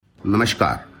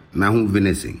नमस्कार, मैं हूं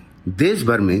विनय सिंह। देश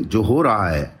भर में जो हो रहा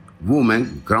है वो मैं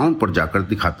ग्राउंड पर जाकर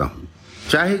दिखाता हूं।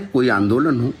 चाहे कोई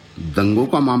आंदोलन हो, दंगों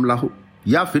का मामला हो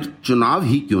या फिर चुनाव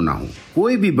ही क्यों ना हो,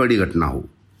 कोई भी बड़ी घटना हो,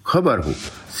 खबर हो,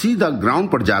 सीधा ग्राउंड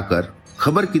पर जाकर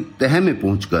खबर की तह में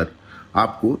पहुंचकर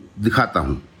आपको दिखाता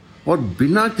हूं और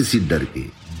बिना किसी डर के,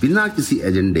 बिना किसी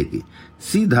एजेंडे के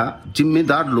सीधा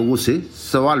जिम्मेदार लोगों से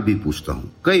सवाल भी पूछता हूं।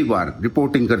 कई बार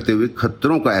रिपोर्टिंग करते हुए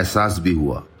खतरों का एहसास भी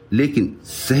हुआ, लेकिन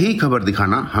सही खबर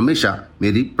दिखाना हमेशा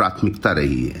मेरी प्राथमिकता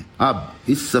रही है। अब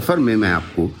इस सफर में मैं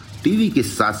आपको टीवी के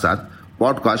साथ साथ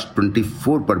पॉडकास्ट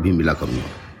 24 पर भी मिला करूंगा,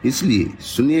 इसलिए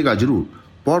सुनिएगा जरूर।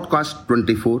 पॉडकास्ट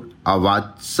 24, आवाज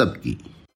सबकी।